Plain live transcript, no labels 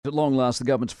At long last, the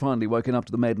government's finally woken up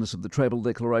to the madness of the travel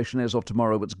declaration. As of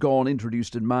tomorrow, it's gone.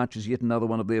 Introduced in March as yet another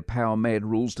one of their power-mad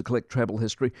rules to collect travel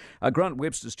history. Grant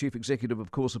Webster's Chief Executive, of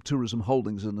course, of Tourism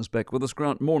Holdings, is back with us.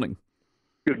 Grant, morning.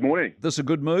 Good morning. This a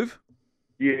good move?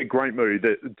 Yeah, great move.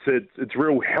 It's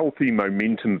real healthy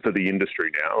momentum for the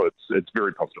industry now. It's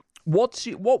very positive.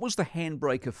 What was the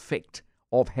handbrake effect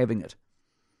of having it?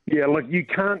 Yeah, look, you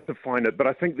can't define it, but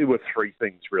I think there were three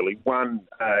things, really. One,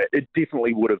 it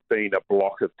definitely would have been a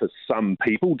blocker for some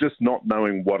people, just not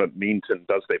knowing what it meant, and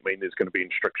does that mean there's going to be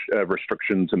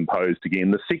restrictions imposed again.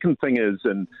 The second thing is,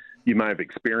 and you may have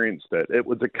experienced it, it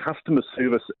was a customer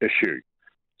service issue.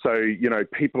 So,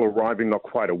 people arriving not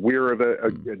quite aware of it,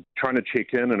 trying to check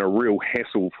in, and a real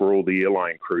hassle for all the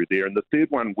airline crew there. And the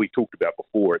third one we talked about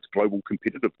before, it's global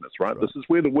competitiveness, right? This is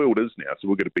where the world is now, so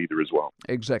we're going to be there as well.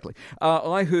 Exactly.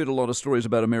 I heard a lot of stories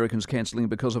about Americans cancelling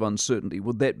because of uncertainty.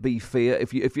 Would that be fair?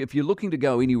 If you're looking to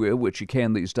go anywhere, which you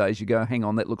can these days, you go, hang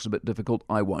on, that looks a bit difficult,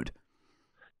 I won't.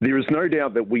 There is no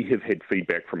doubt that we have had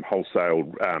feedback from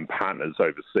wholesale partners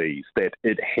overseas that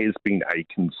it has been a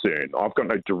concern. I've got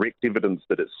no direct evidence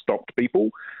that it's stopped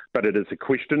people, but it is a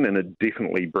question, and it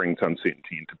definitely brings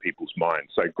uncertainty into people's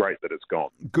minds. So great that it's gone.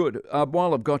 Good.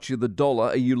 While I've got you, the dollar,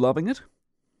 are you loving it?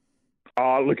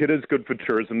 Look, it is good for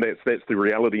tourism. That's the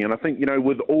reality. And I think,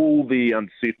 with all the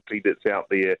uncertainty that's out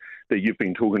there that you've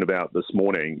been talking about this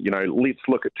morning, let's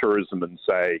look at tourism and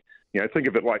say, think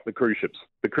of it like the cruise ships.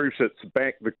 The cruise ships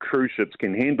back, the cruise ships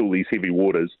can handle these heavy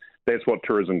waters. That's what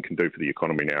tourism can do for the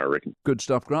economy now, I reckon. Good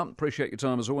stuff, Grant. Appreciate your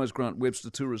time as always. Grant Webster,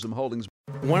 Tourism Holdings.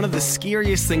 One of the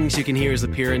scariest things you can hear as a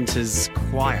parent is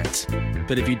quiet.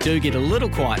 But if you do get a little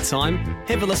quiet time,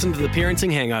 have a listen to The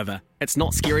Parenting Hangover. It's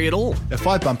not scary at all. If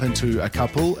I bump into a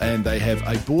couple and they have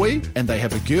a boy and they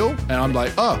have a girl, and I'm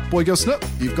like, oh, boy, girl, snip.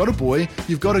 You've got a boy,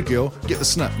 you've got a girl, get the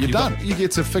snip. You're done. You get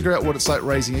to figure out what it's like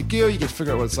raising a girl, you get to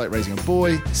figure out what it's like raising a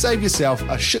boy, save yourself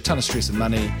a shit ton of stress and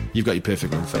money. You've got your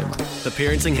perfect little family. The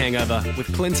Parenting Hangover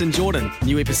with Clint and Jordan.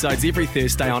 New episodes every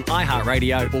Thursday on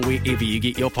iHeartRadio or wherever you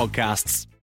get your podcasts.